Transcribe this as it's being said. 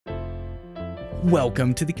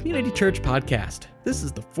Welcome to the Community Church Podcast. This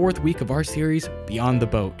is the fourth week of our series, Beyond the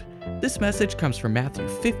Boat. This message comes from Matthew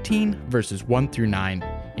 15, verses 1 through 9.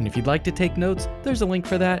 And if you'd like to take notes, there's a link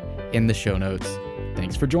for that in the show notes.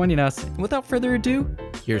 Thanks for joining us. And without further ado,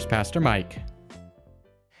 here's Pastor Mike.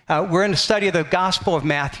 We're in a study of the Gospel of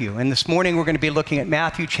Matthew, and this morning we're going to be looking at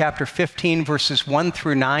Matthew chapter 15, verses 1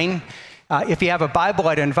 through 9. If you have a Bible,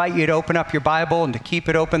 I'd invite you to open up your Bible and to keep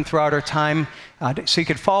it open throughout our time so you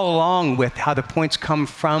could follow along with how the points come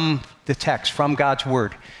from the text, from God's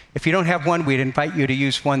Word. If you don't have one, we'd invite you to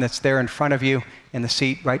use one that's there in front of you, in the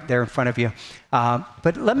seat right there in front of you.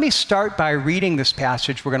 But let me start by reading this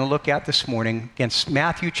passage we're going to look at this morning against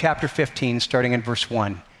Matthew chapter 15, starting in verse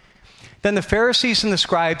 1. Then the Pharisees and the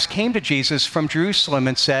scribes came to Jesus from Jerusalem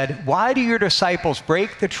and said, "Why do your disciples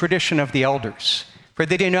break the tradition of the elders? For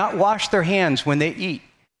they do not wash their hands when they eat."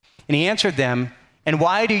 And he answered them, "And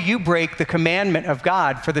why do you break the commandment of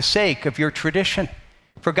God for the sake of your tradition?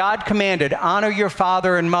 For God commanded, 'Honor your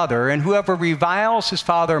father and mother,' and whoever reviles his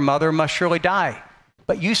father or mother must surely die.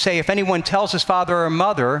 But you say, if anyone tells his father or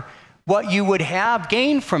mother, 'What you would have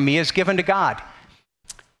gained from me is given to God,'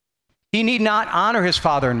 he need not honor his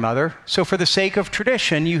father and mother. So for the sake of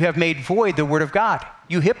tradition, you have made void the word of God.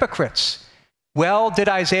 You hypocrites! Well did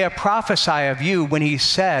Isaiah prophesy of you when he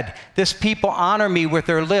said, 'This people honor me with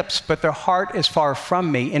their lips, but their heart is far from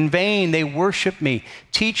me. In vain they worship me,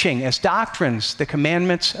 teaching as doctrines the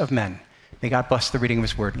commandments of men.'" May God bless the reading of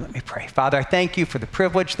his word. Let me pray. Father, I thank you for the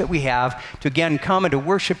privilege that we have to again come and to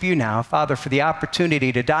worship you now. Father, for the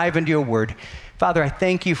opportunity to dive into your word. Father, I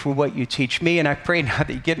thank you for what you teach me, and I pray now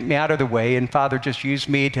that you get me out of the way, and Father, just use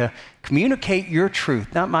me to communicate your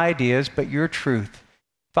truth, not my ideas, but your truth.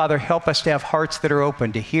 Father, help us to have hearts that are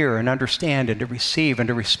open to hear and understand and to receive and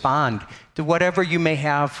to respond to whatever you may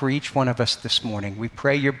have for each one of us this morning. We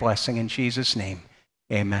pray your blessing in Jesus' name.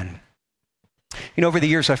 Amen. You know, over the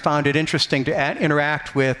years, I found it interesting to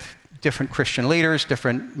interact with different Christian leaders,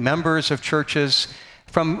 different members of churches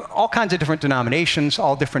from all kinds of different denominations,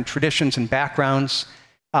 all different traditions and backgrounds.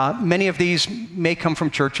 Many of these may come from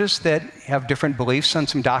churches that have different beliefs on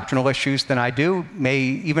some doctrinal issues than I do, may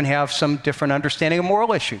even have some different understanding of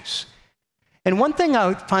moral issues. And one thing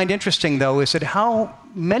I find interesting, though, is that how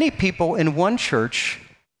many people in one church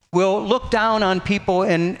will look down on people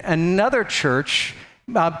in another church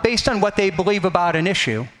based on what they believe about an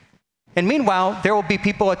issue. And meanwhile, there will be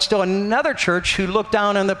people at still another church who look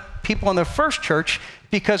down on the people in the first church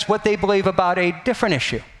because what they believe about a different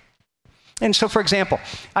issue. And so, for example,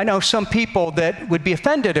 I know some people that would be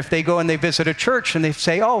offended if they go and they visit a church and they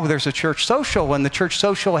say, "Oh, there's a church social, and the church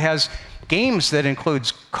social has games that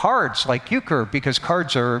includes cards like euchre because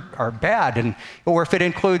cards are bad," or if it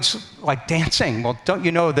includes like dancing, well, don't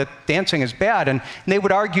you know that dancing is bad? And they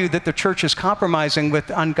would argue that the church is compromising with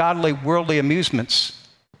ungodly worldly amusements.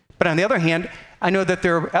 But on the other hand, I know that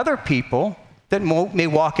there are other people that may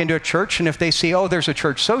walk into a church, and if they see, "Oh, there's a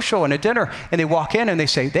church social and a dinner," and they walk in and they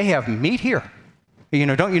say, "They have meat here. You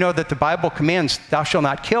know, don't you know that the Bible commands, 'Thou shalt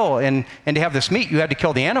not kill,' and to have this meat, you had to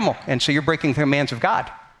kill the animal, and so you're breaking the commands of God."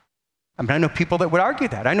 I mean, I know people that would argue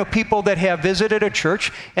that. I know people that have visited a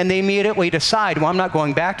church, and they immediately decide, "Well, I'm not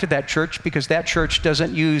going back to that church because that church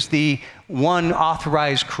doesn't use the one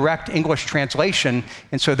authorized correct English translation,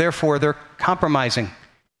 and so therefore they're compromising.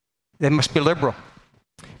 They must be liberal."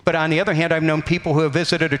 But on the other hand, I've known people who have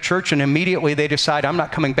visited a church and immediately they decide, "I'm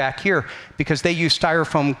not coming back here," because they use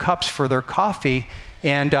styrofoam cups for their coffee.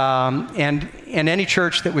 And any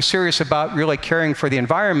church that was serious about really caring for the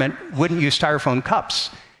environment wouldn't use styrofoam cups.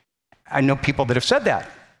 I know people that have said that.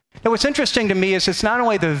 Now, what's interesting to me is it's not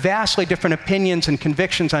only the vastly different opinions and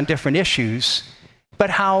convictions on different issues, but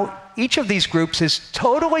how each of these groups is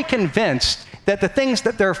totally convinced that the things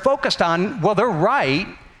that they're focused on, well, they're right,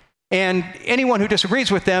 and anyone who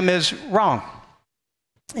disagrees with them is wrong.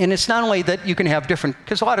 And it's not only that you can have different,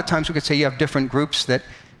 because a lot of times we could say you have different groups that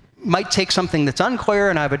might take something that's unclear,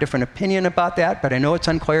 and I have a different opinion about that, but I know it's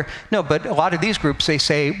unclear. No, but a lot of these groups, they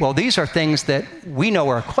say, well, these are things that we know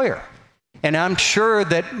are clear. And I'm sure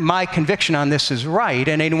that my conviction on this is right,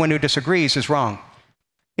 and anyone who disagrees is wrong.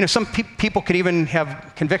 You know, some people could even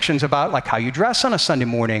have convictions about like how you dress on a Sunday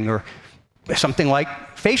morning, or something like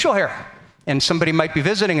facial hair. And somebody might be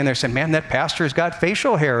visiting and they're saying, "Man, that pastor's got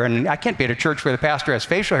facial hair, and I can't be at a church where the pastor has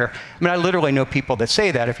facial hair." I mean, I literally know people that say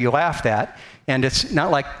that if you laugh at, and it's not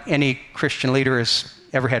like any Christian leader has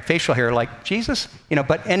ever had facial hair like Jesus, you know,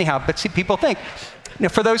 but anyhow, but see, people think. Now,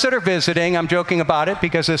 for those that are visiting, I'm joking about it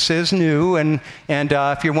because this is new, and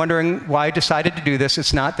if you're wondering why I decided to do this,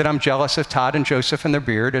 it's not that I'm jealous of Todd and Joseph and their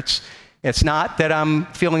beard. It's not that I'm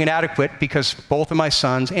feeling inadequate because both of my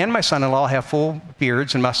sons and my son-in-law have full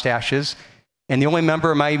beards and mustaches. And the only member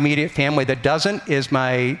of my immediate family that doesn't is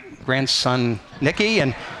my grandson, Nicky,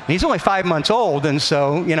 and he's only 5 months old. And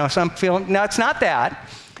so, so I'm feeling, no, it's not that.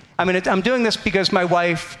 I mean, I'm doing this because my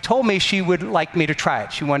wife told me she would like me to try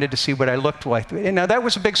it. She wanted to see what I looked like. And now that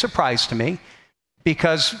was a big surprise to me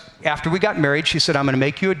because after we got married, she said, I'm going to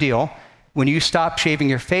make you a deal. When you stop shaving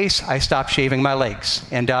your face, I stop shaving my legs.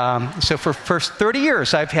 And so for first 30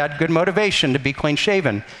 years, I've had good motivation to be clean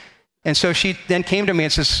shaven. And so she then came to me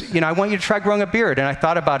and says, I want you to try growing a beard. And I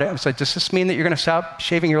thought about it. I was like, does this mean that you're going to stop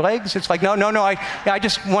shaving your legs? It's like, no. I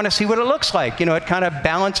just want to see what it looks like. It kind of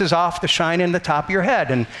balances off the shine in the top of your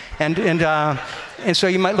head. And so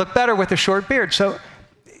you might look better with a short beard. So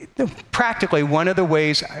practically, one of the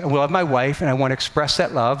ways I love my wife and I want to express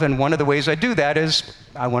that love. And one of the ways I do that is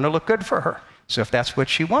I want to look good for her. So if that's what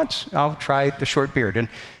she wants, I'll try the short beard. And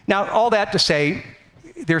now all that to say,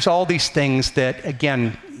 there's all these things that,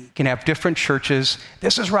 again, can have different churches.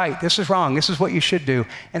 This is right, this is wrong, this is what you should do.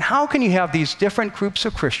 And how can you have these different groups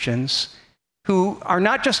of Christians who are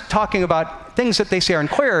not just talking about things that they say are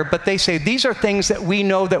unclear, but they say these are things that we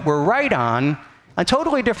know that we're right on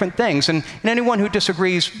totally different things. And anyone who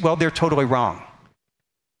disagrees, well, they're totally wrong.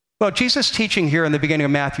 Well, Jesus' teaching here in the beginning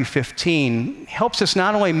of Matthew 15 helps us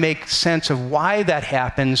not only make sense of why that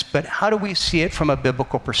happens, but how do we see it from a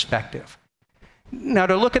biblical perspective. Now,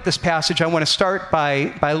 to look at this passage, I want to start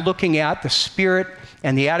by looking at the spirit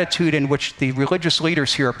and the attitude in which the religious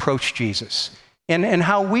leaders here approach Jesus and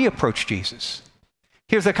how we approach Jesus.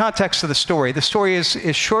 Here's the context of the story. The story is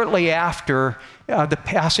shortly after the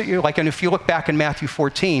passage, and if you look back in Matthew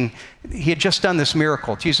 14, he had just done this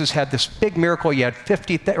miracle. Jesus had this big miracle. He had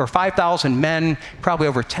 5,000 men, probably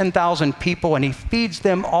over 10,000 people, and he feeds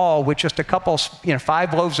them all with just a couple,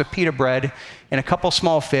 5 loaves of pita bread and a couple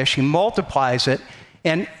small fish. He multiplies it,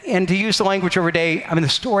 and to use the language of our day, the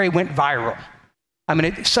story went viral.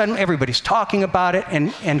 Suddenly everybody's talking about it,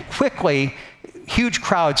 and quickly, huge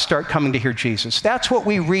crowds start coming to hear Jesus. That's what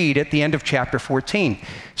we read at the end of chapter 14.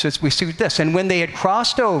 So we see this. And when they had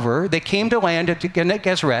crossed over, they came to land at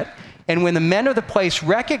Gennesaret. And when the men of the place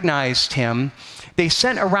recognized him, they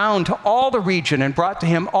sent around to all the region and brought to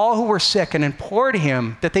him all who were sick and implored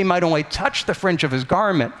him that they might only touch the fringe of his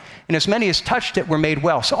garment. And as many as touched it were made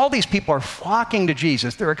well. So all these people are flocking to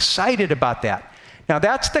Jesus. They're excited about that. Now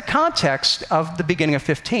that's the context of the beginning of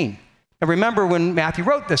 15. Now remember, when Matthew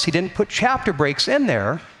wrote this, he didn't put chapter breaks in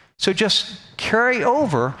there. So just carry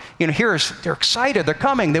over, they're excited, they're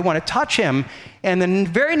coming, they want to touch him. And then the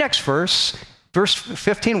very next verse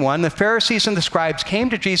 15:1, the Pharisees and the scribes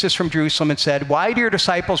came to Jesus from Jerusalem and said, "Why do your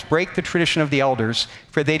disciples break the tradition of the elders?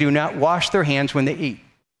 For they do not wash their hands when they eat."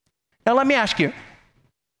 Now let me ask you,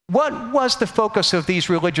 what was the focus of these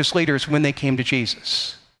religious leaders when they came to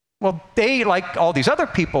Jesus? Well, they, like all these other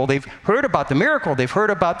people, they've heard about the miracle. They've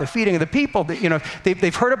heard about the feeding of the people.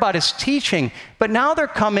 They've heard about his teaching. But now they're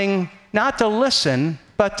coming not to listen,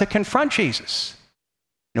 but to confront Jesus.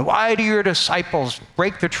 Why do your disciples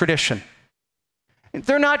break the tradition?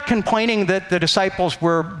 They're not complaining that the disciples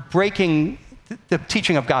were breaking the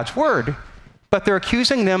teaching of God's word, but they're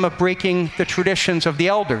accusing them of breaking the traditions of the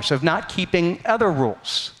elders, of not keeping other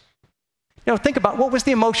rules. Think about what was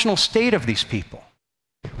the emotional state of these people.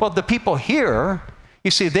 Well, the people here,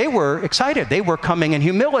 you see, they were excited. They were coming in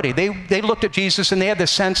humility. They looked at Jesus and they had the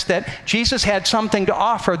sense that Jesus had something to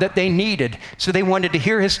offer that they needed. So they wanted to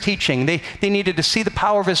hear his teaching. They needed to see the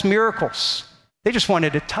power of his miracles. They just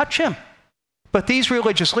wanted to touch him. But these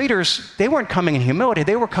religious leaders, they weren't coming in humility.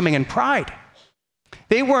 They were coming in pride.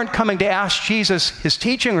 They weren't coming to ask Jesus his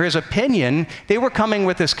teaching or his opinion. They were coming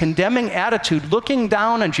with this condemning attitude, looking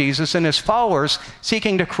down on Jesus and his followers,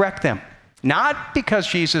 seeking to correct them. Not because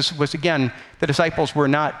Jesus was, again, the disciples were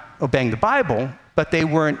not obeying the Bible, but they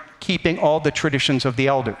weren't keeping all the traditions of the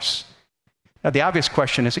elders. Now, the obvious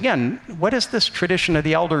question is, again, what is this tradition of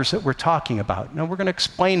the elders that we're talking about? Now, we're going to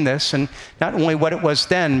explain this, and not only what it was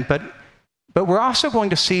then, but we're also going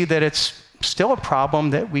to see that it's still a problem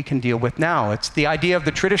that we can deal with now. It's the idea of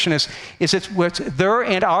the tradition is it's their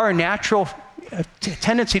and our natural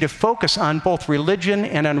tendency to focus on both religion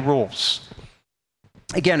and on rules.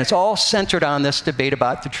 Again, it's all centered on this debate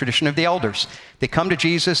about the tradition of the elders. They come to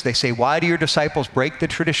Jesus, they say, "Why do your disciples break the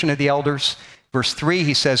tradition of the elders?" Verse 3,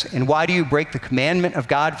 he says, "And why do you break the commandment of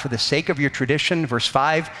God for the sake of your tradition?" Verse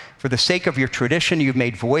 5, "For the sake of your tradition, you've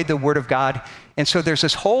made void the word of God." And so there's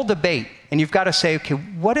this whole debate, and you've got to say, okay,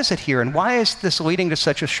 what is it here, and why is this leading to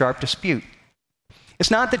such a sharp dispute?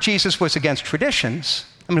 It's not that Jesus was against traditions.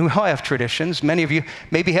 We all have traditions. Many of you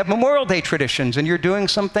maybe have Memorial Day traditions, and you're doing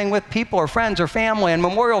something with people or friends or family on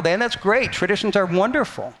Memorial Day, and that's great. Traditions are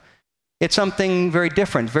wonderful. It's something very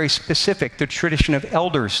different, very specific, the tradition of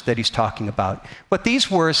elders that he's talking about. What these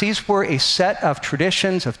were a set of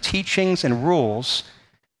traditions, of teachings and rules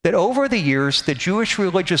that over the years the Jewish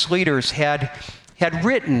religious leaders had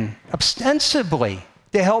written ostensibly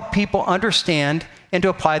to help people understand and to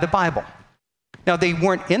apply the Bible. Now, they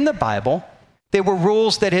weren't in the Bible. They were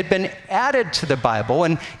rules that had been added to the Bible,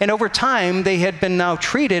 and over time they had been now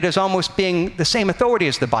treated as almost being the same authority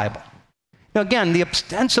as the Bible. Now, again, the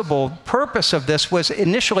ostensible purpose of this was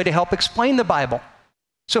initially to help explain the Bible.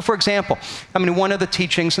 So, for example, one of the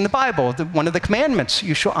teachings in the Bible, one of the commandments,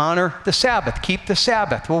 you shall honor the Sabbath, keep the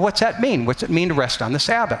Sabbath. Well, what's that mean? What's it mean to rest on the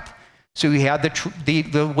Sabbath? So you had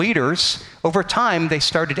the leaders, over time, they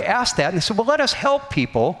started to ask that, and they said, well, let us help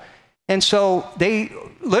people. And so they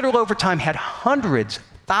literally over time had hundreds,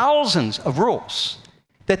 thousands of rules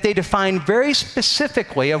that they defined very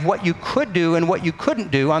specifically of what you could do and what you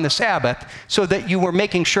couldn't do on the Sabbath so that you were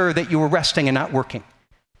making sure that you were resting and not working.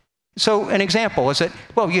 So an example is that,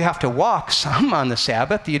 well, you have to walk some on the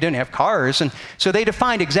Sabbath. You didn't have cars. And so they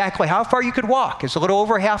defined exactly how far you could walk. It's a little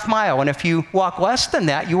over a half mile. And if you walk less than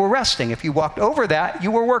that, you were resting. If you walked over that,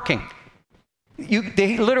 you were working.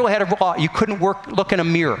 They literally had a law. You couldn't look in a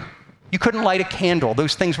mirror. You couldn't light a candle.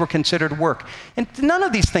 Those things were considered work. And none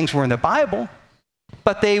of these things were in the Bible,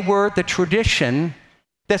 but they were the tradition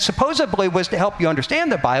that supposedly was to help you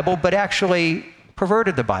understand the Bible, but actually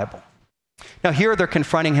perverted the Bible. Now here they're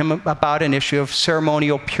confronting him about an issue of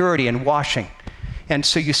ceremonial purity and washing. And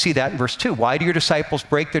so you see that in verse 2. Why do your disciples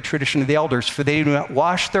break the tradition of the elders? For they do not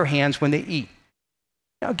wash their hands when they eat.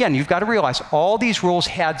 Now again, you've got to realize all these rules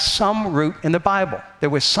had some root in the Bible. There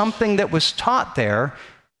was something that was taught there,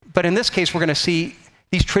 but in this case we're going to see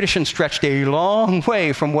these traditions stretched a long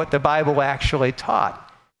way from what the Bible actually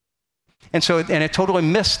taught. And it totally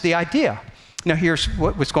missed the idea. Now here's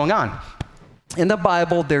what's going on. In the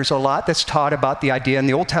Bible, there's a lot that's taught about the idea in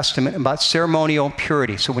the Old Testament about ceremonial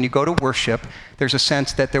purity. So when you go to worship, there's a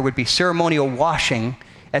sense that there would be ceremonial washing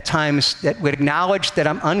at times that would acknowledge that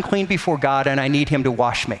I'm unclean before God and I need him to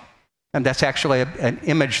wash me. And that's actually an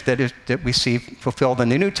image that we see fulfilled in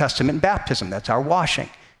the New Testament in baptism. That's our washing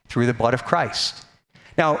through the blood of Christ.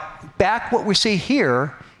 Now, back what we see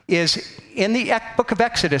here is in the book of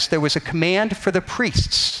Exodus, there was a command for the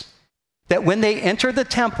priests that when they entered the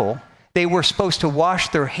temple, they were supposed to wash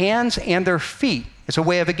their hands and their feet as a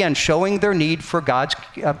way of, again, showing their need for God's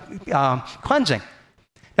cleansing.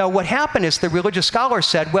 Now, what happened is the religious scholars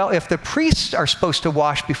said, well, if the priests are supposed to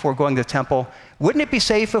wash before going to the temple, wouldn't it be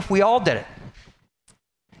safe if we all did it?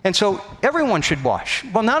 And so everyone should wash.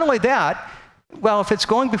 Well, not only that, well, if it's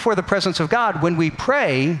going before the presence of God, when we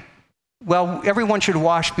pray, well, everyone should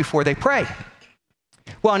wash before they pray.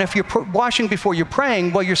 Well, and if you're washing before you're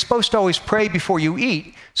praying, well, you're supposed to always pray before you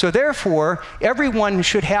eat. So therefore, everyone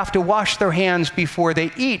should have to wash their hands before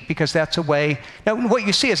they eat because that's a way. Now, what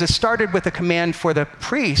you see is it started with a command for the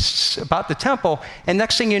priests about the temple, and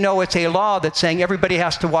next thing you know, it's a law that's saying everybody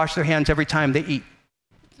has to wash their hands every time they eat.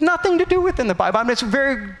 Nothing to do with in the Bible. I mean, it's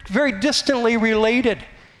very, very distantly related.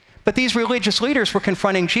 But these religious leaders were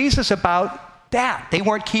confronting Jesus about that. They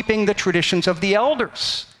weren't keeping the traditions of the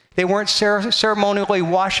elders. They weren't ceremonially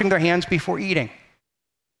washing their hands before eating.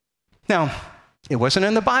 Now, it wasn't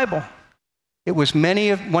in the Bible. It was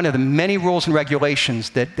one of the many rules and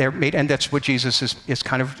regulations that they're made, and that's what Jesus is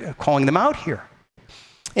kind of calling them out here.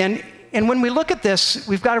 And when we look at this,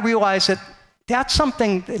 we've got to realize that that's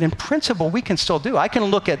something that in principle we can still do. I can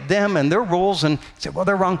look at them and their rules and say, well,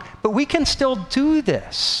 they're wrong, but we can still do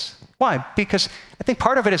this. Why? Because I think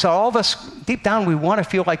part of it is all of us, deep down, we want to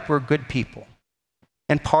feel like we're good people.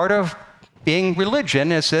 And part of being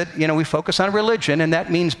religion is that, we focus on religion, and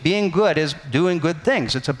that means being good is doing good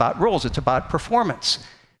things. It's about rules. It's about performance.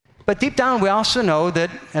 But deep down, we also know that,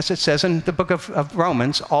 as it says in the book of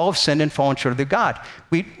Romans, all have sinned and fallen short of God.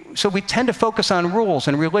 So we tend to focus on rules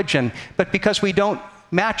and religion, but because we don't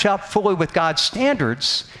match up fully with God's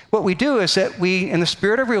standards, what we do is that we, in the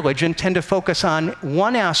spirit of religion, tend to focus on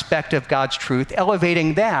one aspect of God's truth,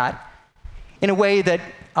 elevating that in a way that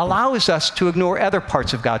allows us to ignore other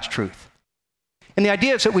parts of God's truth. And the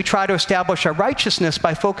idea is that we try to establish our righteousness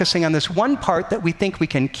by focusing on this one part that we think we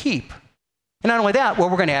can keep. And not only that, well,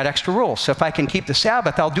 we're going to add extra rules. So if I can keep the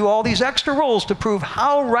Sabbath, I'll do all these extra rules to prove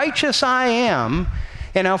how righteous I am,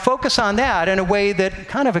 and I'll focus on that in a way that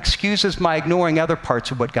kind of excuses my ignoring other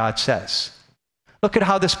parts of what God says. Look at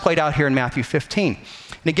how this played out here in Matthew 15.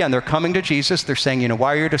 And again, they're coming to Jesus. They're saying,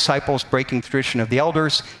 why are your disciples breaking the tradition of the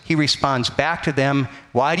elders? He responds back to them,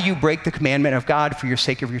 why do you break the commandment of God for your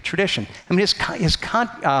sake of your tradition? I mean,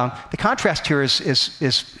 the contrast here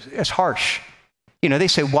is harsh. They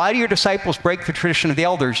say, why do your disciples break the tradition of the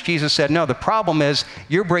elders? Jesus said, no, the problem is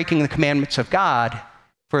you're breaking the commandments of God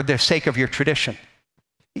for the sake of your tradition.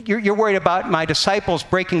 You're worried about my disciples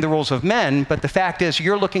breaking the rules of men, but the fact is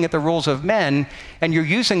you're looking at the rules of men and you're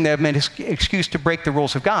using them as an excuse to break the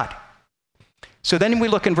rules of God. So then we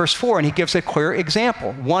look in verse 4, and he gives a clear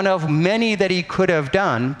example, one of many that he could have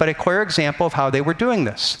done, but a clear example of how they were doing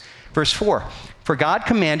this. Verse 4, for God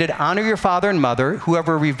commanded, honor your father and mother.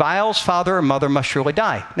 Whoever reviles father or mother must surely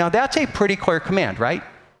die. Now that's a pretty clear command, right?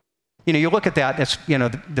 You look at that, it's,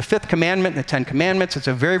 the fifth commandment, the 10 commandments, it's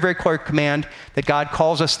a very, very clear command that God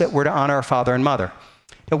calls us that we're to honor our father and mother.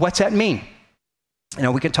 Now what's that mean?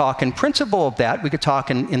 We could talk in principle of that, we could talk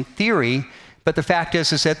in theory, but the fact is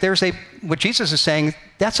that what Jesus is saying,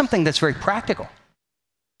 that's something that's very practical.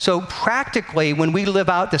 So practically, when we live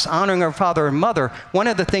out this honoring our father and mother, one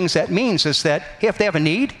of the things that means is that, hey, if they have a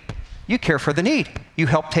need, you care for the need. You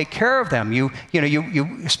help take care of them. You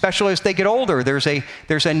especially as they get older, there's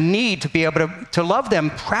a need to be able to love them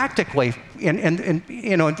practically in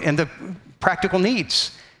the practical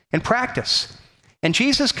needs in practice. And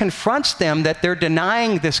Jesus confronts them that they're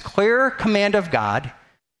denying this clear command of God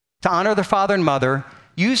to honor their father and mother,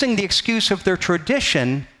 using the excuse of their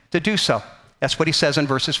tradition to do so. That's what he says in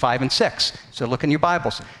verses 5 and 6. So look in your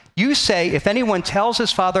Bibles. You say, if anyone tells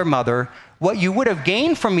his father or mother, what you would have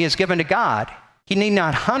gained from me is given to God, he need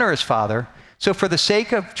not honor his father. So for the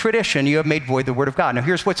sake of tradition, you have made void the word of God. Now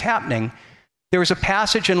here's what's happening. There was a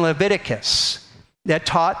passage in Leviticus that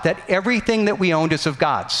taught that everything that we owned is of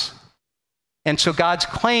God's. And so God's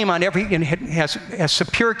claim on everything has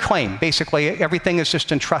superior claim. Basically, everything is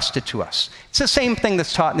just entrusted to us. It's the same thing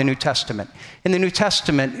that's taught in the New Testament. In the New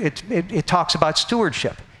Testament, it talks about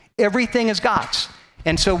stewardship. Everything is God's.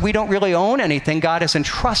 And so we don't really own anything. God has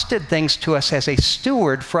entrusted things to us as a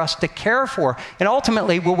steward for us to care for. And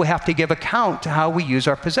ultimately, we'll have to give account to how we use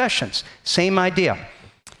our possessions. Same idea.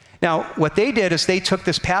 Now, what they did is they took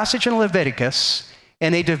this passage in Leviticus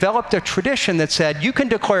and they developed a tradition that said, you can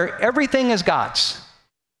declare everything as God's.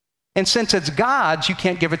 And since it's God's, you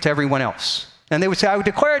can't give it to everyone else. And they would say, I would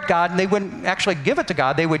declare it God, and they wouldn't actually give it to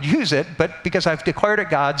God. They would use it, but because I've declared it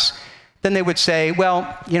God's, then they would say,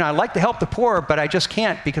 well, I'd like to help the poor, but I just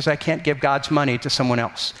can't because I can't give God's money to someone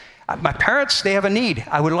else. My parents, they have a need.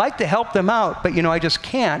 I would like to help them out, but I just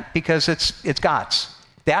can't because it's God's.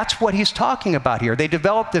 That's what he's talking about here. They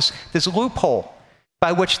developed this loophole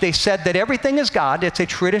by which they said that everything is God, it's a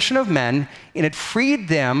tradition of men, and it freed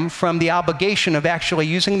them from the obligation of actually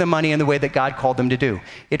using the money in the way that God called them to do.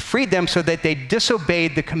 It freed them so that they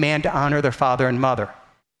disobeyed the command to honor their father and mother.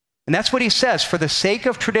 And that's what he says, for the sake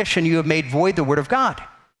of tradition, you have made void the word of God.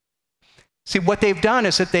 See, what they've done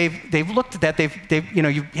is that they've looked at that,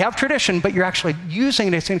 you have tradition, but you're actually using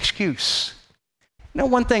it as an excuse.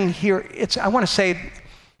 One thing here, I want to say,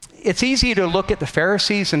 it's easy to look at the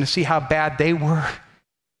Pharisees and to see how bad they were.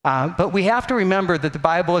 But we have to remember that the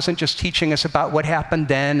Bible isn't just teaching us about what happened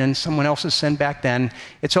then and someone else's sin back then.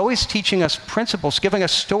 It's always teaching us principles, giving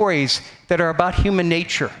us stories that are about human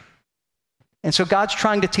nature. And so God's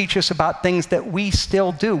trying to teach us about things that we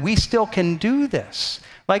still do. We still can do this.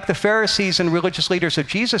 Like the Pharisees and religious leaders of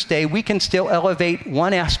Jesus' day, we can still elevate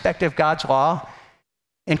one aspect of God's law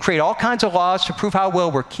and create all kinds of laws to prove how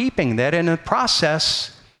well we're keeping that, and in the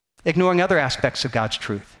process, ignoring other aspects of God's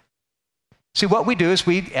truth. See, what we do is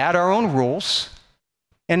we add our own rules.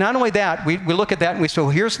 And not only that, we look at that and we say, well,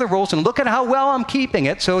 here's the rules, and look at how well I'm keeping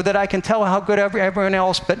it so that I can tell how good everyone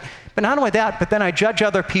else. But not only that, but then I judge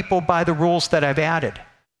other people by the rules that I've added.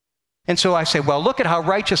 And so I say, well, look at how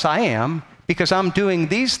righteous I am because I'm doing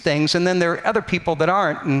these things, and then there are other people that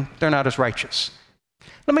aren't, and they're not as righteous.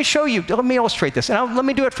 Let me illustrate this. And let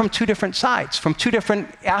me do it from two different sides, from two different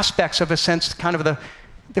aspects of a sense, kind of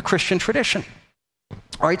the Christian tradition.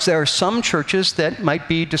 All right, so there are some churches that might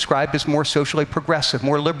be described as more socially progressive,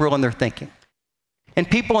 more liberal in their thinking. And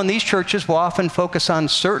people in these churches will often focus on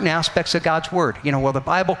certain aspects of God's word. Well, the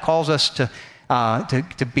Bible calls us to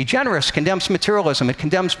be generous, condemns materialism, it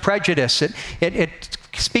condemns prejudice, it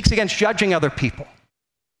speaks against judging other people.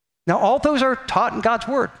 Now, all those are taught in God's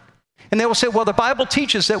word. And they will say, well, the Bible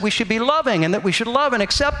teaches that we should be loving and that we should love and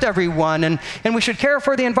accept everyone and we should care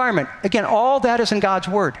for the environment. Again, all that is in God's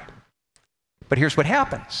word. But here's what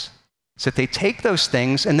happens, is that they take those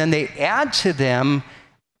things and then they add to them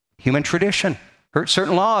human tradition,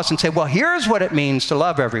 certain laws, and say, well, here's what it means to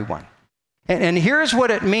love everyone. And here's what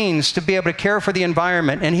it means to be able to care for the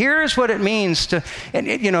environment. And here's what it means to,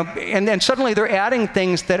 and then suddenly they're adding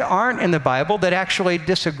things that aren't in the Bible, that actually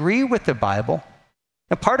disagree with the Bible.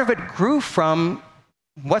 And part of it grew from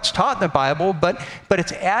what's taught in the Bible, but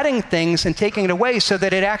it's adding things and taking it away so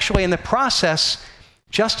that it actually, in the process,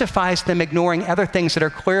 justifies them ignoring other things that are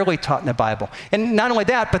clearly taught in the Bible. And not only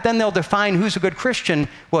that, but then they'll define who's a good Christian.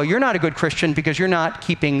 Well, you're not a good Christian because you're not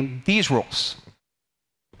keeping these rules.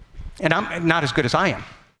 And I'm not as good as I am.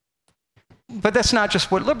 But that's not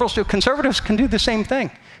just what liberals do. Conservatives can do the same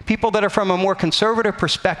thing. People that are from a more conservative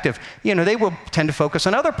perspective, they will tend to focus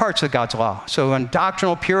on other parts of God's law. So on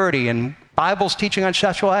doctrinal purity and Bible's teaching on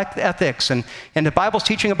sexual ethics and the Bible's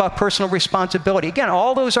teaching about personal responsibility. Again,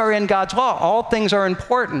 all those are in God's law. All things are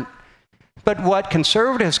important. But what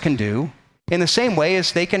conservatives can do in the same way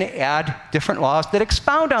is they can add different laws that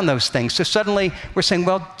expound on those things. So suddenly we're saying,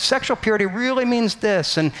 well, sexual purity really means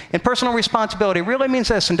this, and personal responsibility really means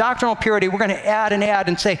this, and doctrinal purity, we're going to add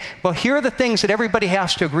and say, well, here are the things that everybody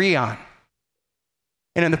has to agree on.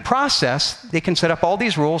 And in the process, they can set up all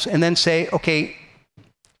these rules and then say, okay,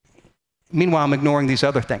 meanwhile, I'm ignoring these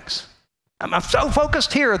other things. I'm so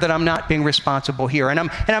focused here that I'm not being responsible here.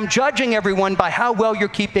 And I'm judging everyone by how well you're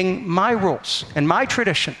keeping my rules and my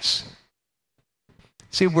traditions.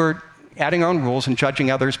 See, we're adding our own rules and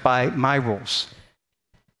judging others by my rules.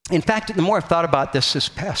 In fact, the more I've thought about this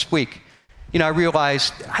past week, I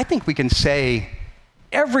realized I think we can say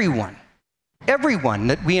everyone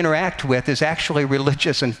that we interact with is actually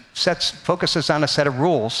religious and focuses on a set of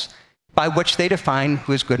rules by which they define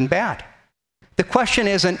who is good and bad. The question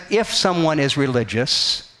isn't if someone is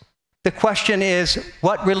religious. The question is,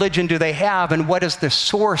 what religion do they have and what is the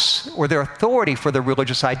source or their authority for their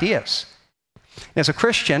religious ideas? As a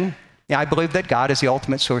Christian, I believe that God is the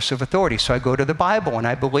ultimate source of authority. So I go to the Bible, and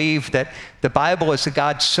I believe that the Bible is the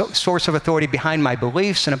God's source of authority behind my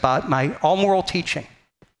beliefs and about my all moral teaching.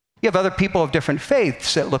 You have other people of different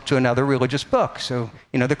faiths that look to another religious book. So,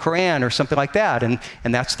 the Quran or something like that, and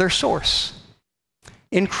that's their source.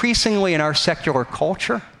 Increasingly in our secular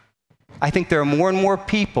culture, I think there are more and more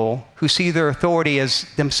people who see their authority as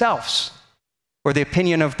themselves or the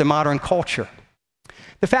opinion of the modern culture.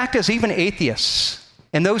 The fact is, even atheists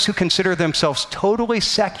and those who consider themselves totally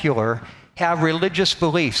secular have religious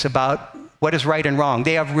beliefs about what is right and wrong.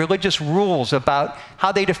 They have religious rules about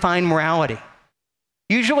how they define morality.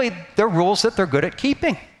 Usually, they're rules that they're good at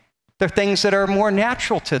keeping. They're things that are more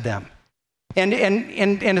natural to them. And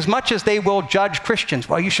as much as they will judge Christians,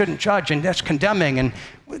 well, you shouldn't judge, and that's condemning, and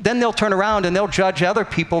then they'll turn around and they'll judge other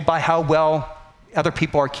people by how well other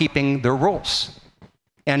people are keeping their rules,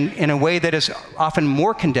 and in a way that is often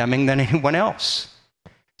more condemning than anyone else.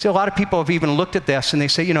 So a lot of people have even looked at this and they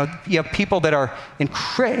say, you have people that are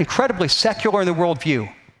incredibly secular in their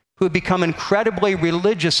worldview who have become incredibly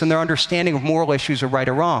religious in their understanding of moral issues of right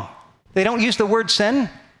or wrong. They don't use the word sin,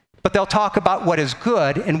 but they'll talk about what is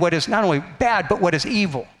good and what is not only bad, but what is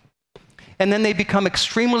evil. And then they become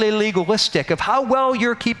extremely legalistic of how well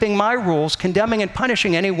you're keeping my rules, condemning and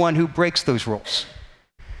punishing anyone who breaks those rules.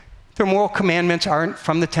 Their moral commandments aren't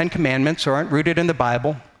from the Ten Commandments or aren't rooted in the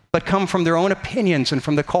Bible, but come from their own opinions and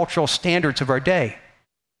from the cultural standards of our day.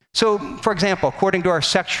 So, for example, according to our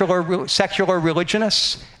secular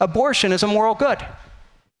religionists, abortion is a moral good.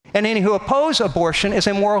 And any who oppose abortion is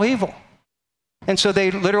a moral evil. And so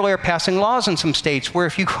they literally are passing laws in some states where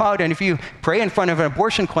if you go out and if you pray in front of an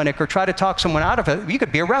abortion clinic or try to talk someone out of it, you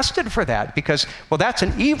could be arrested for that because, well, that's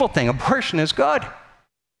an evil thing. Abortion is good.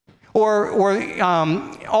 Or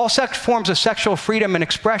all forms of sexual freedom and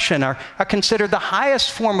expression are considered the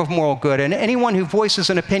highest form of moral good, and anyone who voices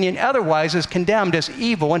an opinion otherwise is condemned as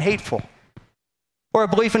evil and hateful. Or a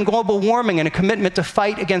belief in global warming and a commitment to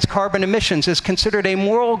fight against carbon emissions is considered a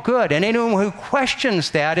moral good, and anyone who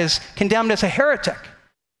questions that is condemned as a heretic.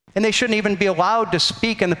 And they shouldn't even be allowed to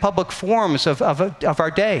speak in the public forums of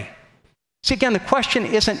our day. See, again, the question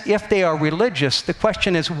isn't if they are religious. The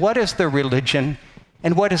question is, what is their religion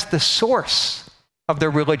and what is the source of their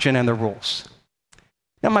religion and their rules?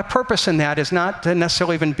 Now, my purpose in that is not to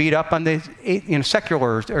necessarily even beat up on the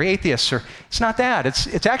seculars or atheists. It's not that.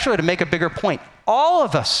 It's actually to make a bigger point. All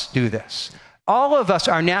of us do this. All of us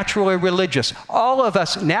are naturally religious. All of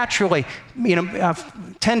us naturally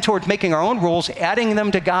tend towards making our own rules, adding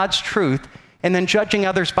them to God's truth, and then judging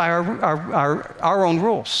others by our own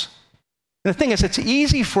rules. And the thing is, it's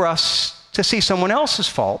easy for us to see someone else's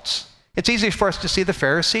faults. It's easy for us to see the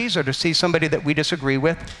Pharisees or to see somebody that we disagree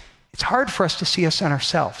with. It's hard for us to see us in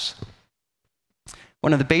ourselves.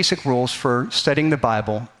 One of the basic rules for studying the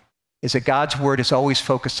Bible is that God's word is always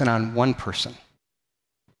focusing on one person.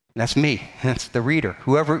 And that's me. That's the reader.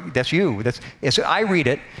 That's you. As I read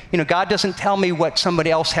it, God doesn't tell me what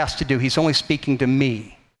somebody else has to do. He's only speaking to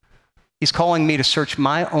me. He's calling me to search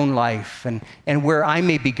my own life and where I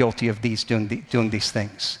may be guilty of doing these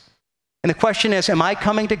things. And the question is, am I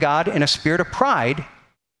coming to God in a spirit of pride,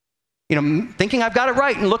 thinking I've got it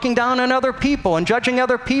right and looking down on other people and judging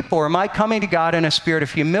other people? Or am I coming to God in a spirit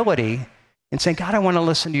of humility and saying, God, I want to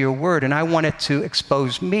listen to your word and I want it to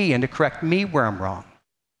expose me and to correct me where I'm wrong?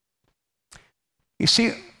 You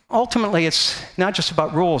see, ultimately, it's not just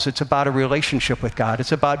about rules. It's about a relationship with God.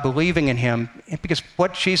 It's about believing in him. Because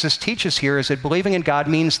what Jesus teaches here is that believing in God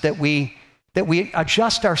means that we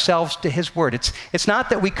adjust ourselves to his word. It's not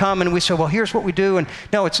that we come and we say, well, here's what we do. And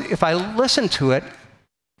no, it's if I listen to it,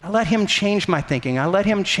 I let him change my thinking. I let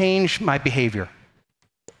him change my behavior.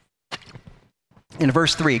 In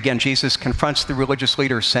verse 3, again, Jesus confronts the religious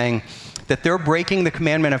leaders saying that they're breaking the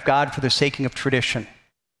commandment of God for the sake of tradition.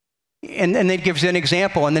 And then he gives an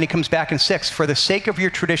example, and then he comes back in 6. For the sake of your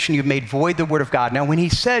tradition, you've made void the word of God. Now, when he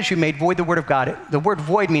says you made void the word of God, the word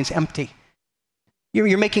void means empty.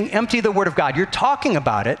 You're making empty the word of God. You're talking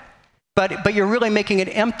about it, but you're really making it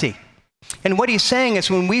empty. And what he's saying is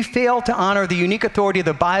when we fail to honor the unique authority of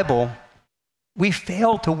the Bible, we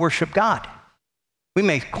fail to worship God. We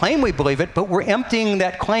may claim we believe it, but we're emptying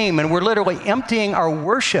that claim, and we're literally emptying our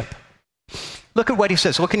worship. Look at what he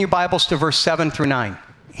says. Look in your Bibles to verse 7 through 9.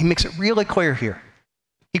 He makes it really clear here.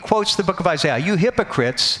 He quotes the book of Isaiah. You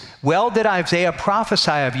hypocrites, well did Isaiah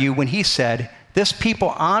prophesy of you when he said, this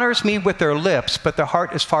people honors me with their lips, but their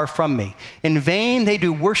heart is far from me. In vain they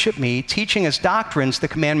do worship me, teaching as doctrines the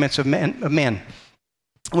commandments of men.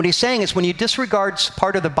 What he's saying is when you disregard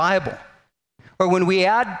part of the Bible, or when we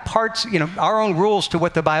add parts, our own rules to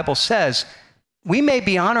what the Bible says, we may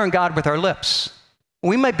be honoring God with our lips.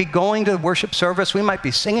 We might be going to the worship service. We might be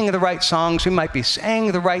singing the right songs. We might be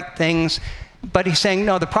saying the right things. But he's saying,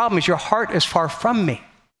 no, the problem is your heart is far from me.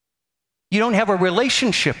 You don't have a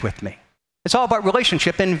relationship with me. It's all about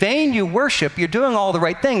relationship. In vain you worship. You're doing all the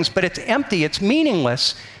right things, but it's empty. It's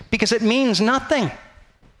meaningless because it means nothing.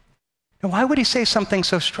 And why would he say something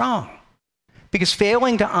so strong? Because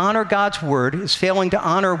failing to honor God's word is failing to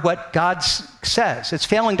honor what God says. It's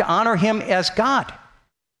failing to honor him as God.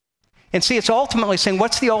 And see, it's ultimately saying,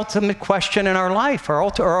 what's the ultimate question in our life, our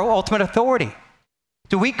ultimate authority?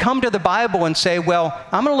 Do we come to the Bible and say, well,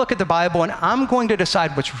 I'm going to look at the Bible and I'm going to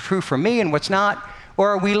decide what's true for me and what's not? Or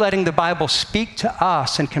are we letting the Bible speak to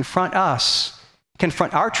us, confront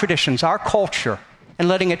our traditions, our culture, and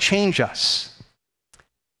letting it change us?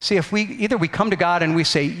 See, if either we come to God and we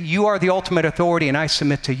say, you are the ultimate authority and I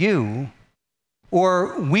submit to you,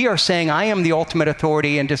 or we are saying, I am the ultimate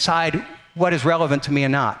authority and decide what is relevant to me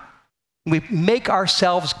and not. We make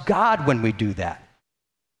ourselves God when we do that.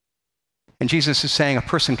 And Jesus is saying a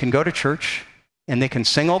person can go to church and they can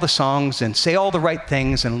sing all the songs and say all the right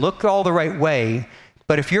things and look all the right way.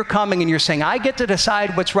 But if you're coming and you're saying, I get to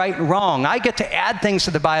decide what's right and wrong, I get to add things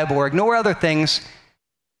to the Bible or ignore other things,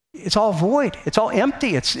 it's all void. It's all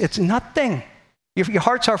empty. It's nothing. Your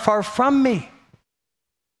hearts are far from me.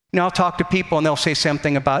 I'll talk to people and they'll say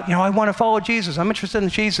something about, I want to follow Jesus. I'm interested in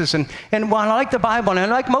Jesus. And well, I like the Bible and I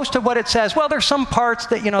like most of what it says. Well, there's some parts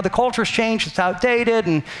that, the culture's changed, it's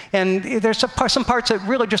outdated, and there's some parts that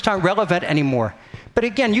really just aren't relevant anymore. But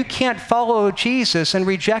again, you can't follow Jesus and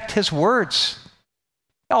reject his words.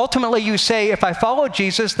 Ultimately, you say, if I follow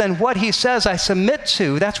Jesus, then what he says I submit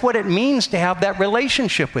to. That's what it means to have that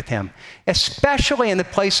relationship with him, especially in the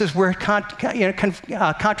places where it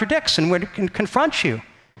contradicts and where it can confront you.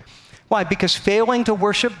 Why? Because failing to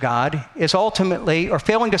worship God is ultimately, or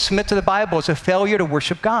failing to submit to the Bible is a failure to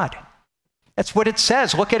worship God. That's what it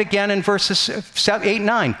says. Look at it again in verses 8 and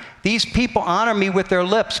 9. These people honor me with their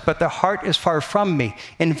lips, but their heart is far from me.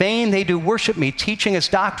 In vain they do worship me, teaching as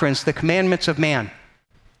doctrines the commandments of man.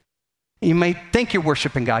 You might think you're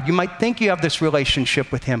worshiping God. You might think you have this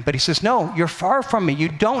relationship with him, but he says, no, you're far from me. You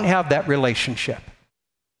don't have that relationship.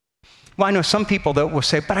 Well, I know some people that will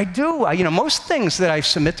say, but I do. Most things that I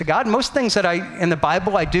submit to God, most things that in the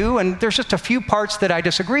Bible I do, and there's just a few parts that I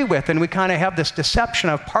disagree with, and we kind of have this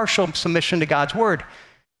deception of partial submission to God's word.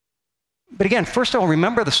 But again, first of all,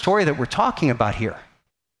 remember the story that we're talking about here.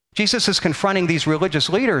 Jesus is confronting these religious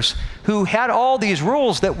leaders who had all these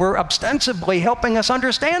rules that were ostensibly helping us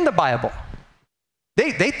understand the Bible.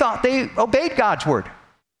 They thought they obeyed God's word.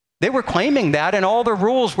 They were claiming that, and all the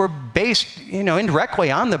rules were based,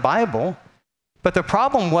 indirectly on the Bible. But the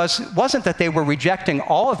problem wasn't that they were rejecting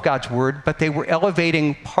all of God's word, but they were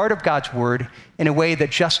elevating part of God's word in a way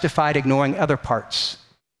that justified ignoring other parts.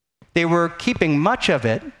 They were keeping much of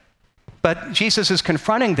it, but Jesus is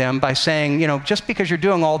confronting them by saying, just because you're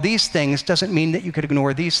doing all these things doesn't mean that you could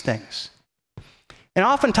ignore these things. And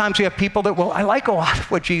oftentimes we have people that, I like a lot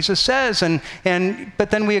of what Jesus says,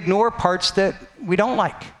 but then we ignore parts that we don't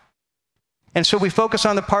like. And so we focus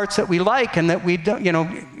on the parts that we like and that we don't,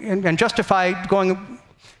 and justify going,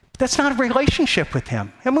 that's not a relationship with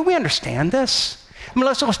him. I mean, we understand this. I mean,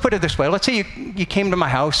 let's put it this way. Let's say you came to my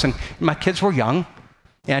house and my kids were young.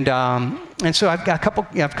 And so I've got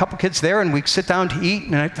a couple kids there, and we sit down to eat.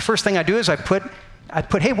 And the first thing I do is I put,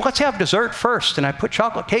 hey, well, let's have dessert first. And I put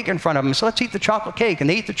chocolate cake in front of them. So let's eat the chocolate cake. And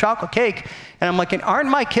they eat the chocolate cake. And I'm like, aren't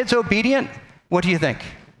my kids obedient? What do you think?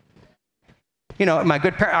 My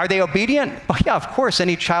good parents, are they obedient? Well, yeah, of course.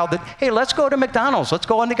 Any child that, hey, let's go to McDonald's. Let's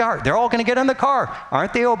go in the car. They're all going to get in the car.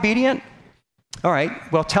 Aren't they obedient? All right,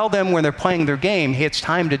 well, tell them when they're playing their game, hey, it's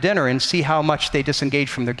time to dinner, and see how much they disengage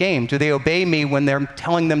from their game. Do they obey me when they're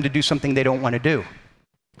telling them to do something they don't want to do?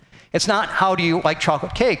 It's not, how do you like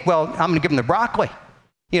chocolate cake? Well, I'm going to give them the broccoli.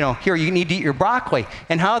 Here, you need to eat your broccoli.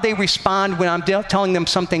 And how they respond when I'm telling them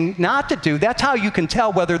something not to do, that's how you can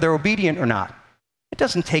tell whether they're obedient or not. It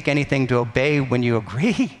doesn't take anything to obey when you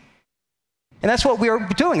agree. And that's what we're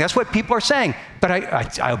doing. That's what people are saying. But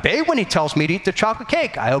I obey when he tells me to eat the chocolate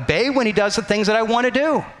cake. I obey when he does the things that I want to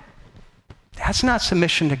do. That's not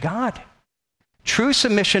submission to God. True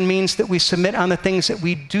submission means that we submit on the things that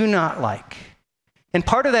we do not like. And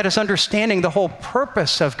part of that is understanding the whole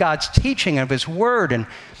purpose of God's teaching, of his word. And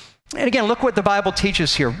again, look what the Bible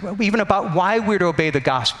teaches here, even about why we're to obey the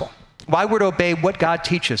gospel, why we're to obey what God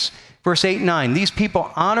teaches. Verse 8 and 9, these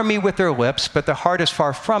people honor me with their lips, but their heart is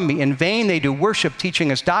far from me. In vain they do worship, teaching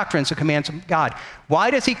as doctrines the commands of God. Why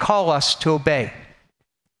does he call us to obey?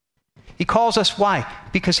 He calls us, why?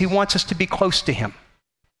 Because he wants us to be close to him.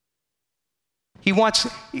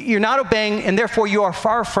 You're not obeying, and therefore you are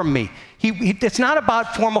far from me. It's not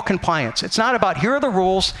about formal compliance. It's not about, here are the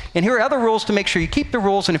rules, and here are other rules to make sure you keep the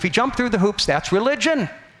rules, and if you jump through the hoops, that's religion.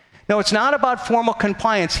 No, it's not about formal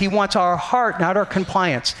compliance. He wants our heart, not our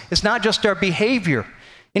compliance. It's not just our behavior.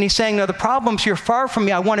 And he's saying, no, the problem's you're far from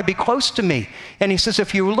me. I want to be close to me. And he says,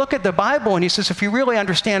 if you look at the Bible, and he says, if you really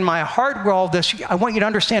understand my heart with all this, I want you to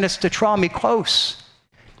understand it's to draw me close.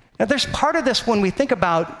 Now, there's part of this when we think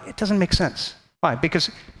about, it doesn't make sense. Why? Because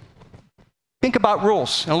think about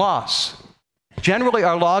rules and laws. Generally,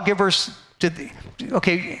 our lawgivers,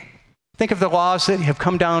 think of the laws that have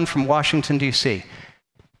come down from Washington, D.C.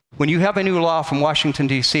 When you have a new law from Washington,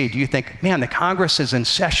 D.C., do you think, man, the Congress is in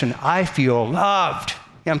session. I feel loved.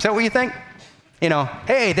 Is that what you think?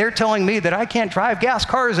 Hey, they're telling me that I can't drive gas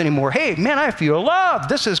cars anymore. Hey, man, I feel loved.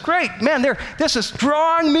 This is great. Man, this is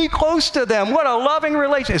drawing me close to them. What a loving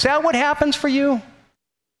relationship. Is that what happens for you?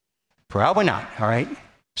 Probably not, all right?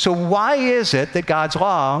 So why is it that God's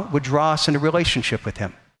law would draw us into relationship with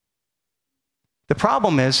him? The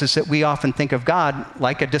problem is that we often think of God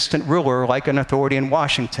like a distant ruler, like an authority in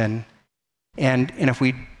Washington. And if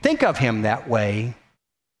we think of him that way,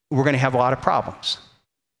 we're going to have a lot of problems.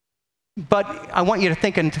 But I want you to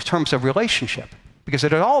think in terms of relationship, because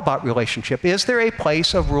it is all about relationship. Is there a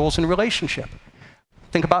place of rules in relationship?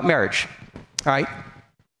 Think about marriage, all right?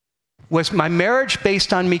 Was my marriage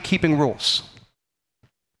based on me keeping rules?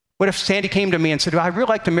 What if Sandy came to me and said, well, I'd really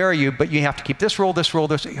like to marry you, but you have to keep this rule, this rule,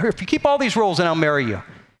 this. If you keep all these rules, then I'll marry you.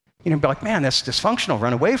 Be like, man, that's dysfunctional.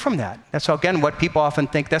 Run away from that. That's, again, what people often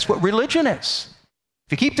think. That's what religion is.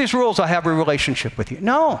 If you keep these rules, I'll have a relationship with you.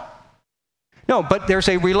 No, but there's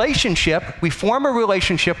a relationship. We form a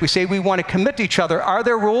relationship. We say we want to commit to each other. Are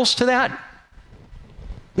there rules to that?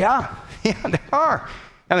 Yeah, there are.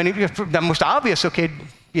 I mean, the most obvious,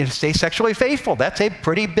 stay sexually faithful. That's a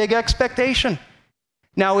pretty big expectation.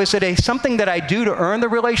 Now, is it something that I do to earn the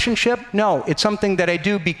relationship? No, it's something that I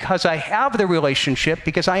do because I have the relationship,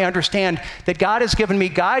 because I understand that God has given me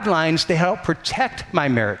guidelines to help protect my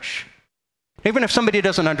marriage. Even if somebody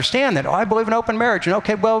doesn't understand that, I believe in open marriage. And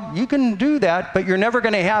okay, well, you can do that, but you're never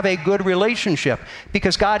going to have a good relationship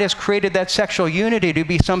because God has created that sexual unity to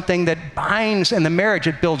be something that binds in the marriage.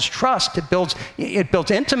 It builds trust. It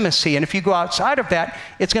builds intimacy. And if you go outside of that,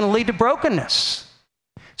 it's going to lead to brokenness.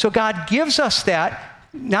 So God gives us that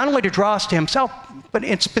not only to draw us to himself, but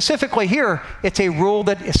specifically here, it's a rule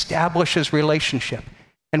that establishes relationship.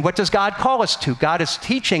 And what does God call us to? God is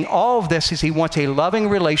teaching all of this as he wants a loving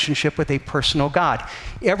relationship with a personal God.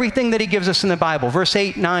 Everything that he gives us in the Bible, verse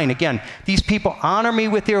 8, 9, again, these people honor me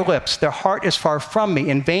with their lips. Their heart is far from me.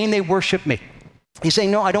 In vain they worship me. He's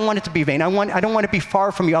saying, no, I don't want it to be vain. I don't want to be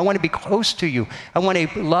far from you. I want to be close to you. I want a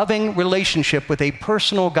loving relationship with a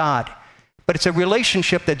personal God. But it's a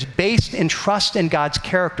relationship that's based in trust in God's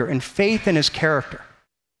character and faith in his character.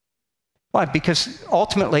 Why? Because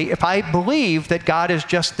ultimately, if I believe that God is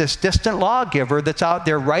just this distant lawgiver that's out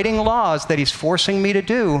there writing laws that he's forcing me to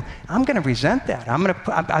do, I'm going to resent that.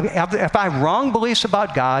 If I have wrong beliefs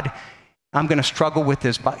about God, I'm going to struggle with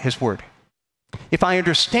his word. if I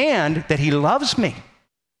understand that he loves me,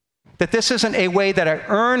 that this isn't a way that I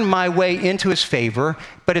earn my way into his favor,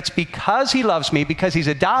 but it's because he loves me, because he's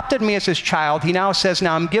adopted me as his child, he now says,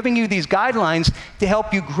 now I'm giving you these guidelines to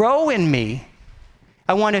help you grow in me.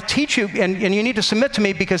 I want to teach you, and you need to submit to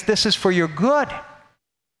me because this is for your good.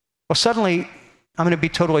 Well, suddenly, I'm going to be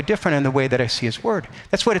totally different in the way that I see his word.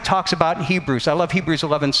 That's what it talks about in Hebrews. I love Hebrews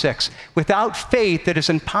 11:6. Without faith, it is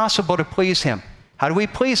impossible to please him. How do we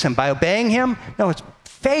please him? By obeying him? No, it's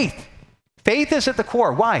faith. Faith is at the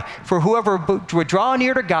core. Why? For whoever would draw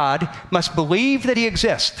near to God must believe that he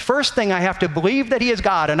exists. First thing, I have to believe that he is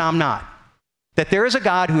God and I'm not. That there is a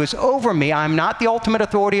God who is over me. I'm not the ultimate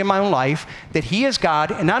authority in my own life. That he is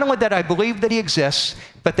God. And not only that I believe that he exists,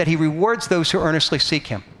 but that he rewards those who earnestly seek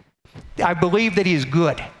him. I believe that he is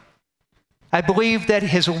good. I believe that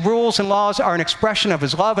his rules and laws are an expression of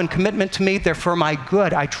his love and commitment to me. They're for my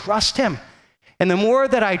good. I trust him. And the more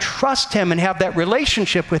that I trust him and have that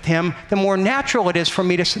relationship with him, the more natural it is for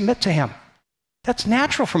me to submit to him. That's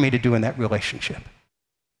natural for me to do in that relationship.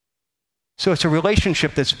 So it's a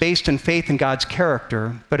relationship that's based in faith in God's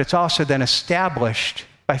character, but it's also then established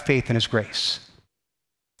by faith in his grace.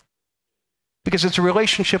 Because it's a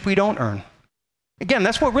relationship we don't earn. Again,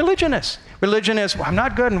 that's what religion is. Religion is, well, I'm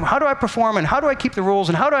not good, and how do I perform, and how do I keep the rules,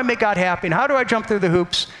 and how do I make God happy, and how do I jump through the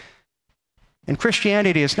hoops? And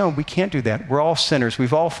Christianity is, no, we can't do that. We're all sinners.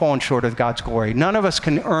 We've all fallen short of God's glory. None of us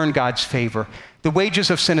can earn God's favor. The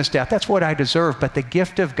wages of sin is death. That's what I deserve. But the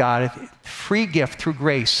gift of God, free gift through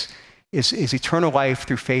grace, is eternal life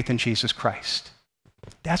through faith in Jesus Christ.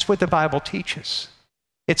 That's what the Bible teaches.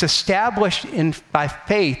 It's established by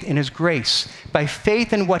faith in his grace, by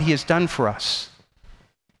faith in what he has done for us.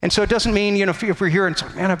 And so it doesn't mean, if we're here and it's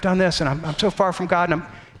like, man, I've done this and I'm so far from God. And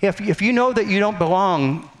if you know that you don't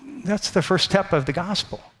belong, that's the first step of the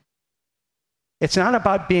gospel. It's not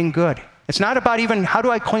about being good. It's not about even how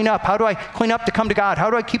do I clean up? How do I clean up to come to God? How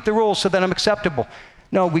do I keep the rules so that I'm acceptable?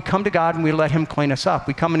 No, we come to God and we let him clean us up.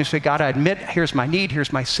 We come in and say, God, I admit, here's my need,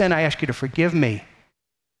 here's my sin. I ask you to forgive me.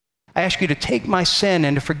 I ask you to take my sin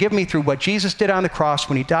and to forgive me through what Jesus did on the cross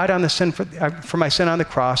when he died on the sin for my sin on the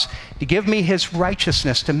cross, to give me his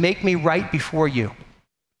righteousness, to make me right before you.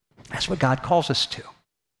 That's what God calls us to.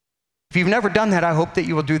 If you've never done that, I hope that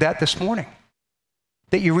you will do that this morning.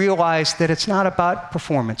 That you realize that it's not about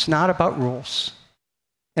performance, not about rules.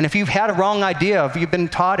 And if you've had a wrong idea, if you've been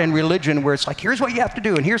taught in religion where it's like, here's what you have to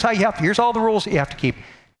do, and here's how you have to, here's all the rules that you have to keep,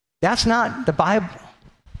 that's not the Bible.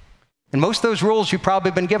 And most of those rules you've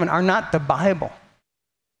probably been given are not the Bible.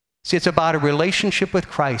 See, it's about a relationship with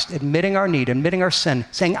Christ, admitting our need, admitting our sin,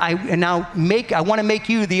 saying, I want to make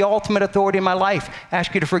you the ultimate authority in my life. I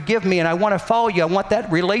ask you to forgive me, and I want to follow you. I want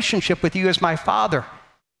that relationship with you as my Father.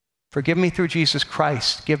 Forgive me through Jesus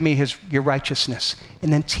Christ. Give me your righteousness.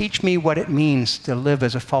 And then teach me what it means to live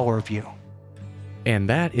as a follower of you. And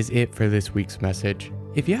that is it for this week's message.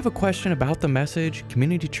 If you have a question about the message,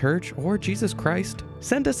 community church, or Jesus Christ,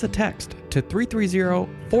 send us a text to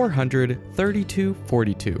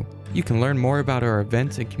 330-400-3242. You can learn more about our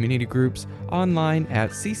events and community groups online at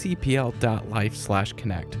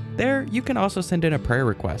ccpl.life/connect. There, you can also send in a prayer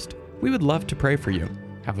request. We would love to pray for you.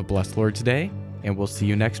 Have a blessed Lord's Day, and we'll see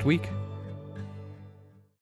you next week.